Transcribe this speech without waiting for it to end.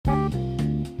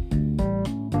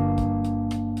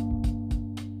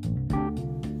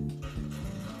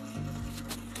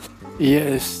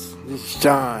Yes, this is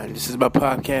John. This is my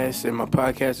podcast, and my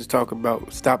podcast is talk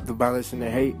about stop the violence and the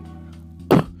hate.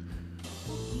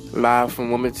 Live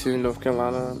from Wilmington, North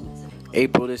Carolina,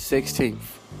 April the 16th.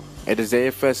 At the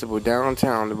Zaya Festival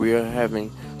downtown, we are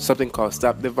having something called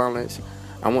Stop the Violence.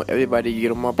 I want everybody to get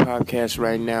on my podcast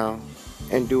right now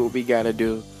and do what we gotta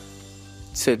do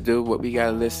to do what we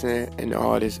gotta listen and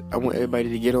all this. I want everybody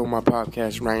to get on my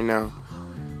podcast right now.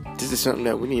 This is something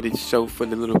that we need to show for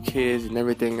the little kids and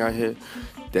everything out here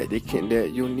that you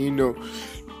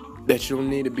don't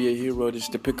need to be a hero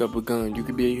just to pick up a gun. You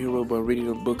can be a hero by reading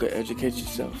a book or educate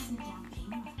yourself.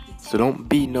 So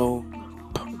be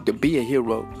a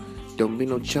hero. Don't be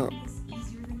no chump.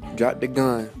 Drop the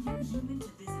gun.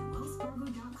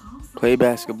 Play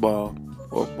basketball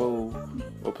or bowl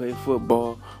or play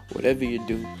football. Whatever you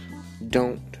do,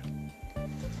 don't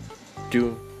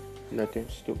do nothing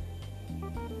stupid.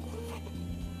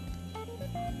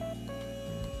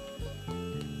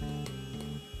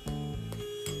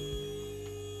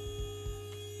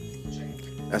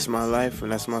 That's my life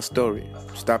and that's my story.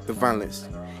 Stop the violence.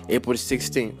 April the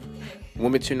 16th.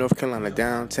 Wilmington, North Carolina,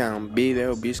 downtown. Be there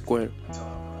or be square.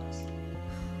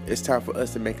 It's time for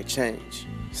us to make a change.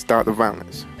 Stop the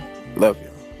violence. Love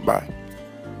you. Bye.